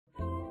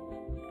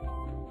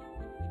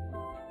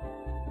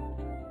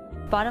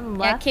bottom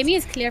Yeah, left. Kimmy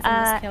is clear from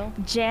this kill.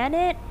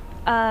 Janet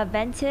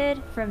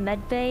vented from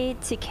medbay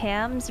to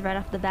cams right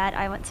off the bat.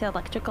 I went to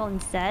electrical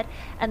instead,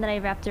 and then I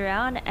wrapped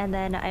around, and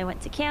then I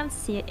went to cams to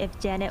see if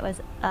Janet was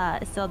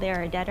still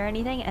there or dead or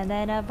anything, and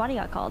then a body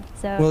got called.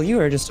 So well, you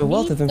are just a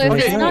wealth of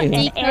information. So it's not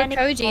Deep and or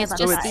Koji, it's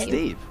just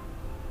Steve.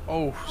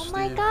 Oh,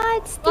 my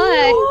God, Steve! But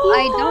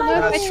I don't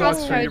know if I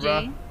trust sucks for you,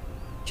 Koji.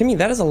 Kimmy,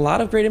 that is a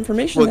lot of great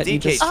information. Well, that you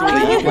DK, just...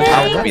 surely you would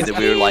tell me that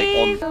we were like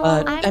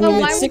on. I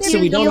mean, it's 6, so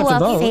we don't have to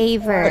vote.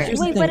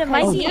 Wait, but it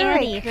might be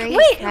Annie. Wait,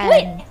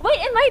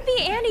 it might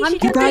be Annie.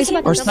 You guys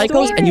are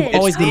psychos, and you've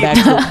always been bad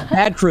crew.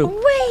 Bad crew.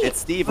 Wait. It's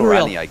Steve or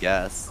Annie, I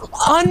guess.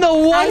 On the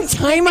one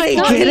time I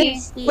get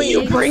it, when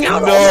you bring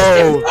out Wait,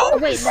 no.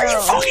 Are you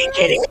fucking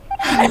kidding me?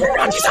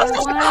 Everyone just I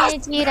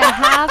wanted you to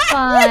have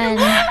fun.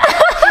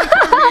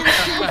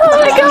 Oh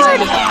my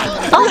God!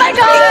 Oh my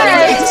God!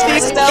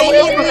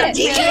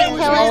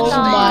 Oh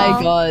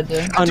my God!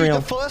 Unreal.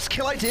 The first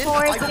kill I did,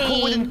 I got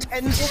caught within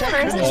 10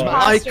 seconds.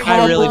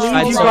 I really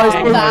tried so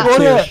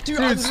hard.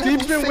 Dude,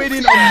 Steve's been waiting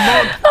a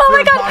month. Oh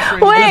my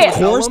God! Wait. Of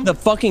course, the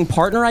fucking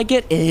partner I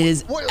get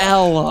is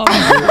Ella.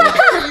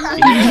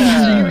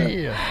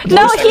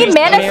 No, he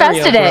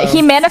manifested it.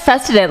 He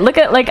manifested it. Look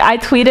at, like, I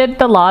tweeted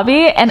the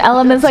lobby, and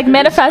Ellen is like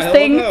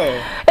manifesting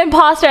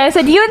imposter. I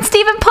said, you and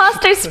Steve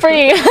imposter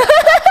spree.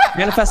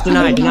 Manifest,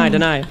 deny.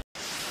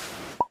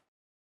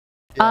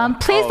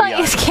 Please don't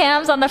use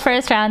cams on the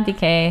first round,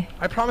 DK.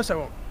 I promise I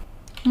won't.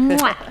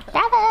 Mwah.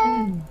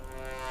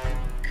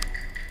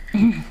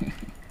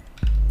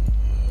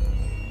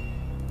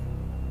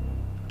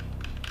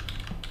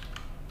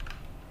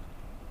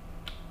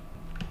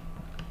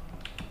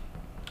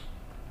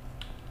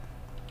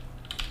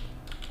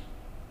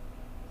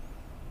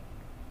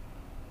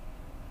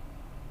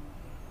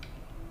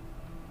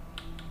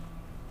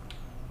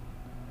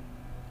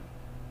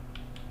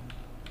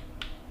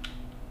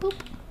 Boop.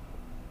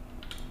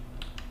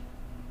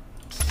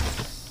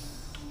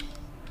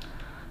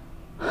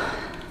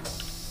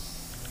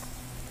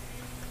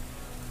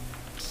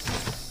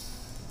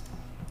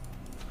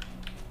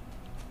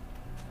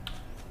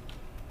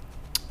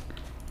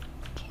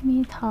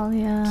 Kimmy,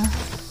 Talia.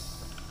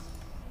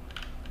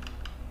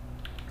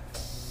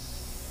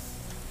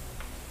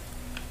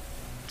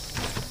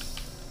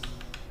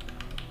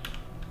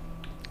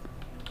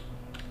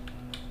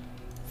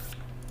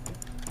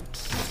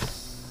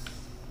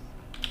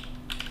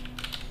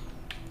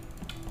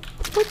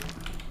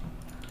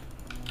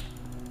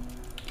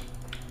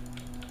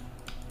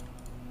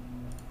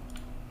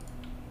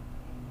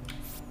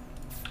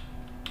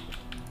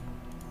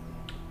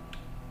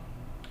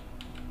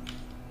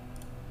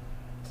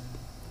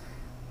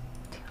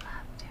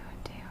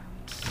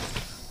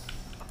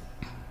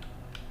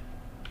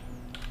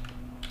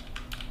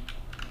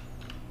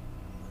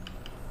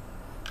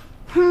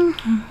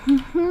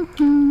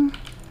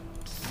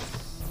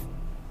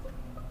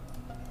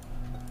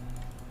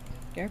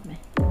 Scared me.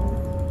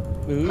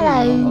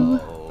 Hello.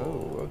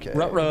 Oh, okay.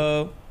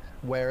 Ruh-roh.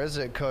 Where is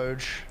it,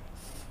 Coach?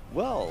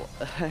 Well,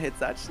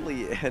 it's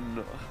actually in.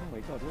 Oh my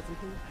God, what's it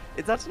called?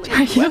 It's actually.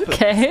 Are you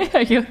okay?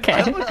 Are you okay?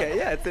 I'm okay.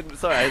 Yeah, it's in.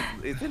 Sorry,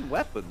 it's in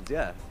weapons.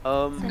 Yeah.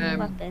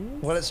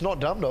 Weapons. Well, it's not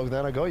Dumb Dog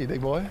then. I got you,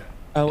 big boy.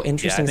 Oh,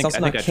 interesting. Yeah, so it's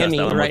not I trust Kimmy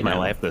Ellen right with my now.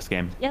 life this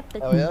game. Yep.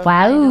 Oh, yeah?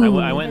 Wow.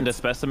 I went into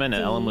Specimen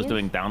and Ellen was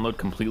doing download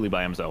completely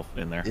by himself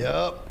in there.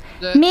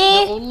 Yep.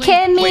 Me,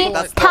 Kimmy, Wait,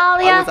 that's not- I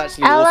Talia, was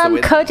actually also Ellen,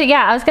 in- Koji.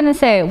 Yeah, I was gonna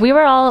say we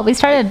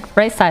started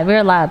right side. We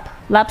were lab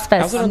I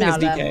spec. also don't think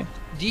it's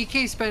DK.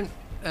 DK spent,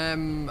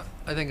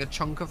 I think, a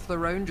chunk of the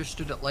round just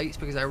stood at lights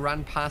because I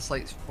ran past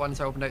lights once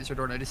I opened out the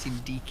door and I just seen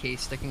DK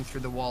sticking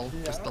through the wall,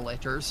 just the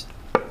letters.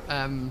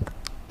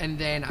 And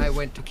then I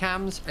went to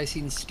cams. I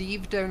seen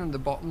Steve down on the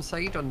bottom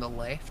side on the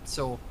left,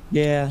 so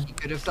Yeah. he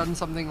could have done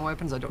something on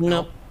weapons. I don't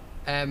Nope.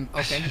 know.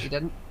 Okay, he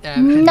didn't.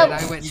 And Nope. then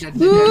I went and did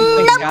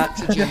the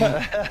oxygen,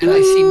 and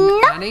I seen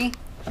Annie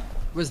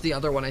was the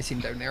other one I seen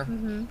down there.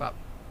 But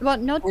Well,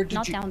 not where did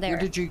not you, down there. Where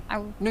did you?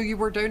 No, you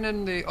were down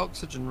in the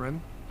oxygen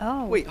room.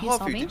 Oh. Wait, you saw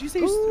Hafu, me? did you say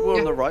you were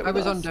on the right? I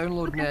was with on us?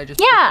 download and I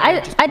just.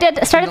 Yeah, I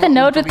did. Started the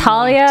node with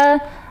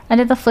Talia. I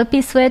did the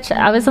flippy switch.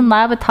 I was in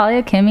lab with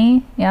Talia,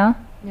 Kimmy. Yeah.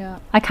 Yeah.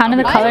 I counted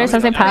the colors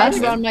as I I passed.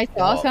 run my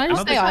task. Can I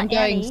just say I'm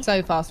Annie. going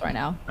so fast right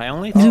now? I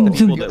only think the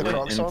people that the went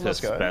cross on, into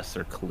let's go. Spec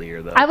are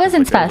clear though. I was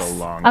in Like, there's spec. a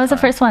long I was the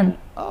time. first one.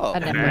 Oh.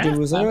 I've never Alright. done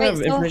Was there Wait,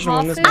 so information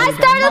on this? Hafu-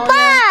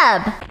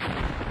 I started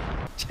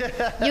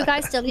lab. You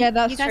guys still, Yeah,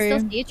 that's you guys true.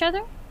 still see each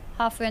other?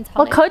 Hafu and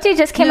Well, Talia? Koji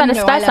just came out of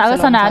I spec. left So I a was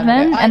long on time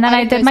admin, ago. and then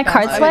I didn't did go my spec,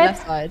 card I went swipe.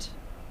 left side.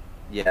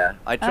 Yeah,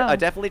 I Oh.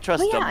 definitely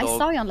trust Oh yeah, Dumb I Dog.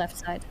 saw you on left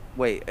side.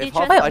 Wait, if You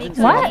Hafu, trust I me didn't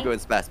too. see Hafu What? go in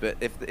Spec, but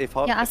if Yeah, I if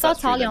saw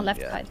that's true, Talia then on left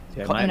yeah. side.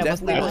 Yeah, Co- my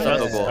definitely wasn't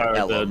trust there. are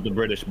Ellen. the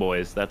British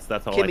boys. That's all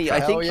Kimmy, I I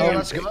trust. think Hell yeah, you.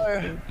 let's go.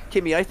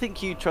 Kimmy, I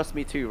think you trust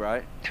me too,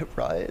 right?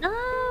 Right. Oh,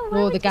 Oh, why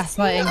the would you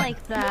say it gaslighting.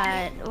 like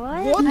that?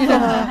 What, What the the-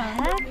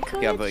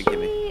 heck? Yeah, I'm voting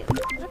Kimmy.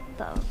 What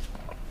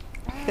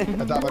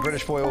the? About my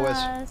British boy always.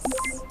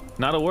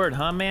 Not a word,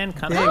 huh, man?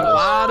 Come Dang, a on.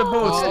 lot of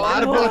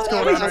votes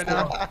going on right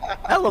now.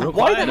 Ellen, Real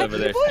why quiet the heck over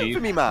did there, you vote Steve.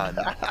 for me, man?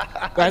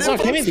 I saw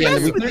Kimmy at the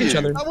end. We cleared each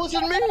other. That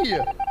wasn't me.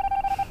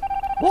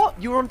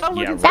 What? You were on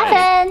downloading? Yeah,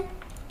 right. 7.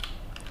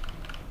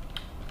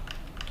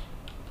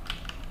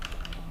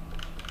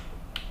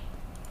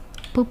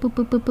 Boop, boop,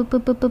 boop, boop, boop,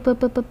 boop, boop, boop,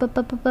 boop, boop, boop,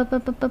 boop,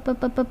 boop, boop,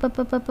 boop, boop,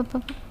 boop, boop, boop,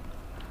 boop.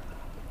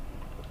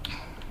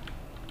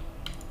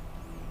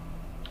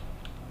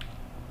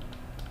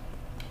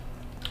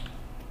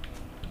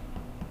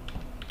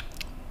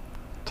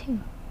 2,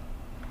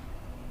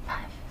 5,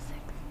 6,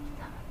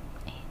 7,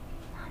 8,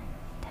 9,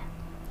 10,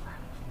 11,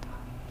 12.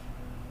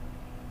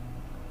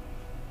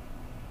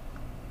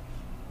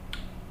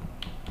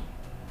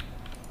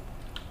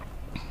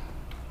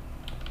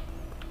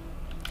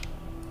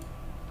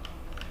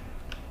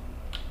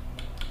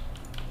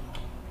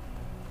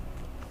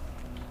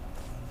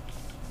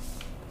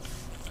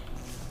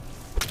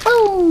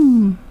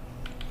 Boom!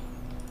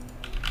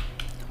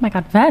 Oh my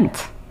god,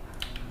 vent.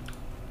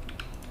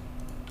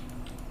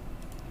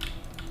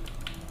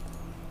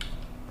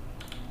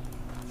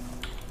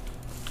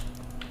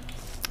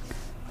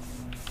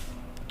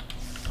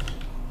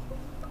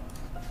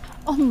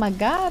 Oh my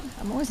god,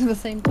 I'm always in the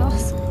same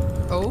task.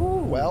 Oh.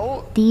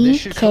 Well, this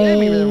should clear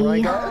me then,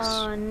 right, guys?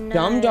 Oh, no.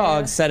 Dumb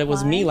Dog said it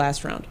was me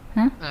last round.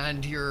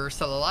 And you're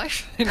still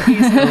alive.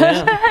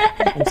 Yeah.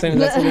 I'm saying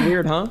that's a little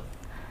weird, huh?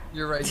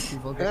 You're right,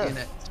 people. Get you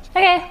next.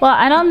 Okay, well,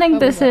 I don't think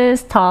this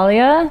is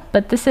Talia,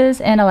 but this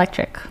is an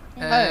electric.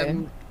 If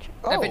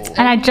it's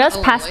And I in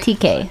just passed electric-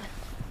 TK.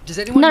 Does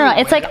anyone No, know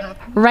it's when like it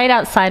happened? right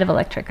outside of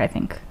electric, I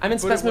think. I'm in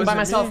specimen by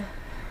myself.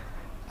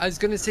 I was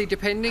gonna say,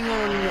 depending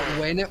on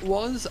when it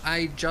was,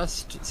 I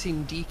just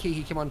seen DK.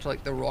 He came onto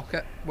like the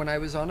rocket when I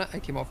was on it. I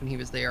came off and he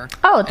was there.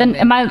 Oh, then And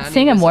am I Annie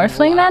seeing a was in the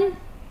morphling lab. then?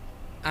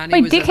 Annie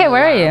Wait, was in DK, the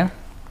where are lab.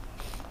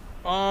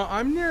 you?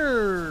 I'm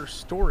near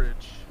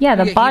storage. Yeah,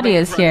 the he body might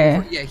is have run here.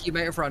 over- yeah, he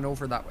might have run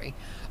over that way.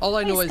 All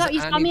I know Wait, is Scott,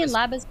 you saw Annie me in was,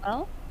 lab as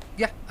well?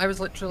 Yeah, I was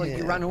literally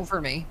you ran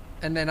over me,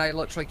 and then I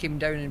literally came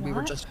down, and we were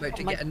What? just about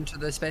to Oh my- get into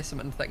the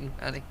specimen thing,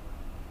 Annie.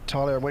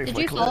 Talia, I'm waiting Did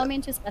for you my clip. follow me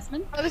into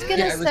specimen? I was Yeah,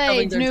 gonna I was say,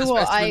 coming do you down know to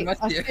what? specimen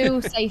I with you.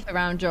 feel safe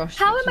around Josh.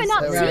 How am I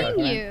not There we are. seeing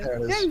you? There it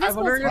You're is. I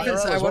invisible wonder to if me.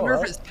 it's as I wonder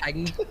well, if it's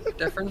ping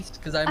difference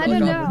because I'm I like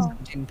don't on know.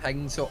 17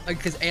 ping, so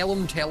because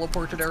Elam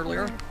teleported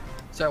earlier,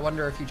 so I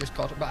wonder if you just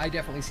caught it. But I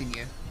definitely seen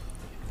you.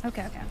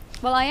 Okay, okay.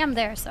 Well, I am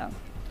there, so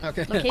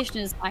Okay. location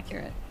is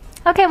accurate.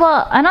 Okay,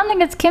 well, I don't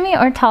think it's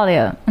Kimmy or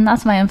Talia, and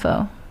that's my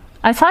info.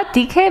 I saw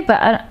DK,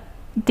 but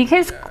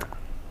DK's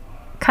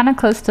kind of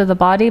close to the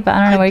body, but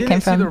I don't know where he came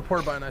didn't see the from.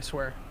 report button, I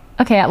swear.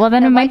 Okay, well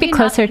then it Why might do be you not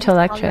closer think to it's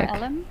electric.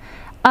 Talia Ellen?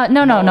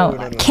 No. No.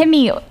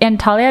 Kimmy and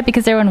Talia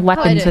because they were in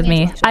weapons with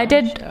me. I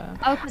did.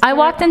 Oh, 'cause I we're-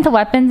 walked into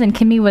weapons and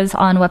Kimmy was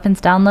on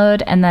weapons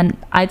download, and then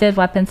I did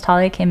weapons.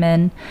 Talia came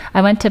in.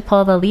 I went to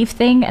pull the leaf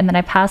thing, and then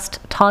I passed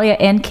Talia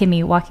and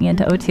Kimmy walking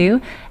into O2,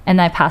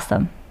 and I passed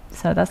them.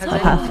 So that's what I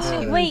passed.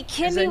 Wait,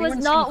 Has Kimmy was anyone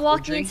not seen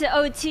walking Koji? into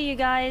O2, you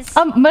guys.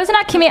 Wasn't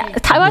that Kimmy?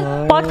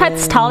 I walked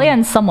past Talia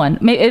and someone.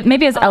 Maybe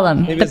it was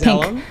Ellum, Maybe the it's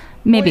pink. Ellum?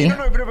 Maybe.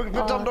 Well, you don't know,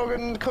 but Dumb Dog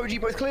and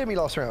Koji both cleared me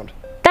last round.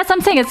 That's what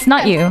I'm saying. It's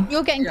not you.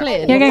 You're getting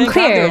cleared. You're getting Thank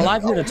God they're cleared.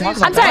 alive here to talk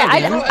I'm about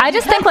sorry. that. I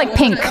just think like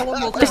pink.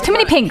 There's too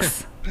many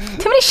pinks.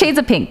 Too many shades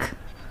of pink.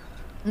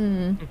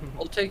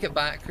 We'll take it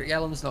back.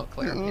 Elam's not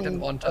clear. He didn't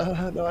want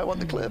to. No, I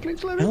want the clear. Please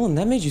clear me. Ellen,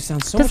 that made you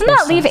sound so Doesn't much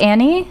that leave more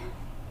Annie?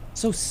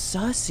 so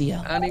sussy,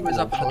 Ellen. Annie was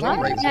up at the top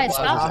right. Yeah, it's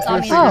not.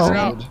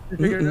 Oh.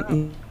 Figured it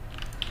out.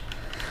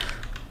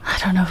 I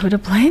don't know who to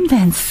blame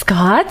then,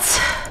 Scott.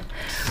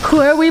 Who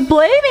are we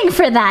blaming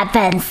for that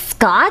then,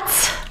 Scott?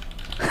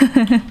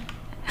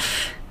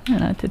 I don't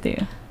know what to do.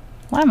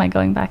 Why am I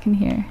going back in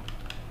here?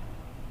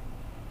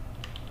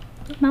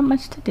 Not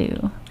much to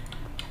do.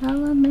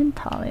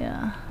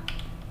 Elementalia.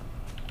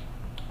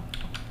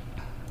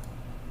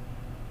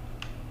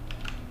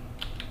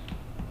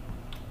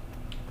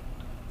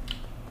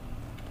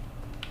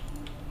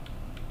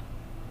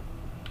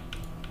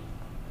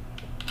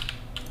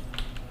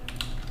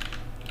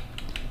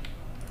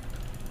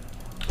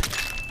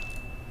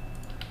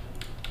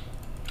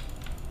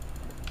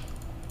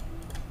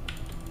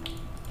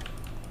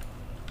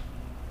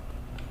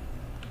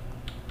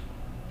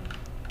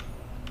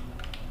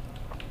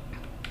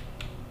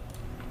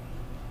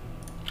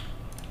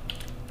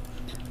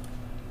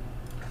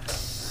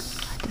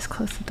 I just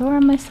closed the door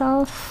on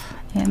myself.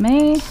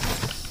 AMA.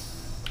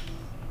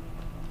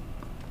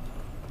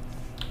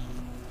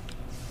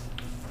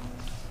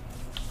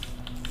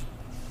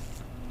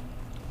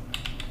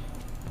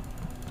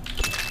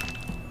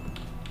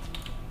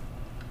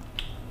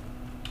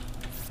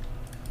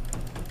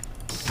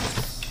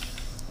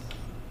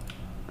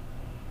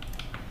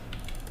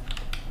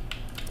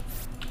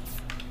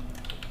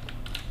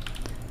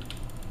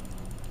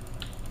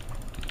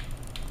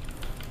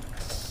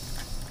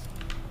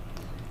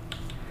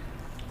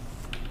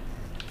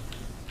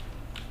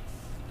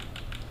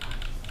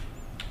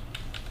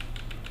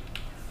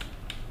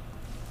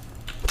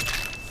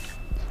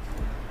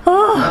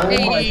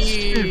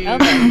 Hey. Oh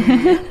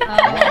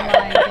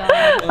my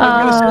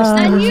god.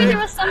 I knew there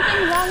was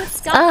something wrong with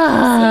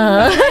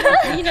Scott.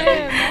 You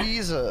know,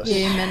 Jesus.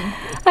 Human.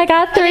 I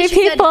got 3 she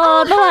said,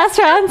 people in the last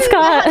round,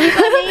 Scott.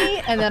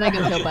 And then I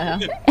got killed by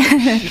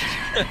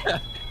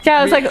her. Yeah,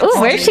 I was like,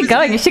 ooh, where's she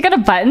going? Is she got a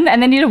button?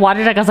 And then you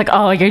water dog. I was like,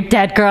 oh, you're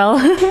dead, girl.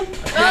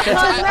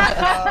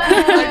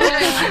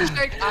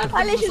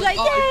 Alice is like,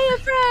 yay, a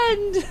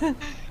friend!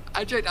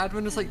 I tried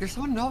admin was like, there's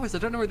someone novice, I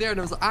don't know where they are, and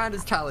I was like, and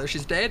it's Tyler,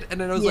 she's dead.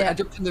 And then I was like, I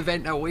jumped in the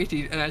vent, I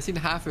waited, and I seen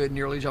Hafu and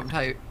nearly jumped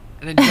out.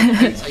 And then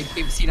jumped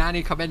outside, seen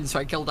Annie come in, so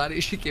I killed Annie.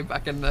 She came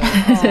back in the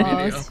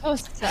video. So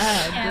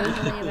sad. Can't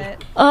believe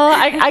it. Oh,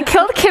 I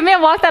killed Kimmy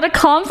and walked out of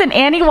comms, and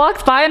Annie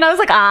walked by, and I was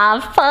like,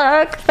 ah,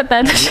 fuck. But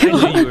then she I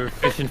knew you were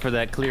fishing for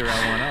that clear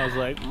out one. I was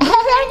like,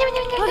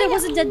 Oh, there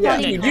was a dead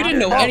body. You didn't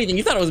know anything.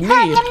 You thought it was me. no,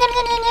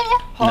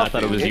 I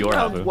thought it was your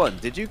round Hafu. 1,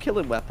 did you kill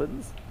in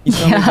weapons? You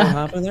saw what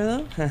happened there,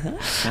 though?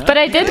 But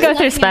I did go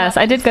through Spaz.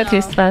 I did go through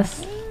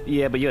Spaz.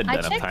 Yeah, but you had I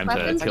enough checked time to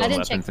weapons, kill I didn't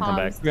weapons check and come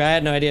back. comms. I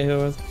had no idea who it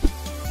was.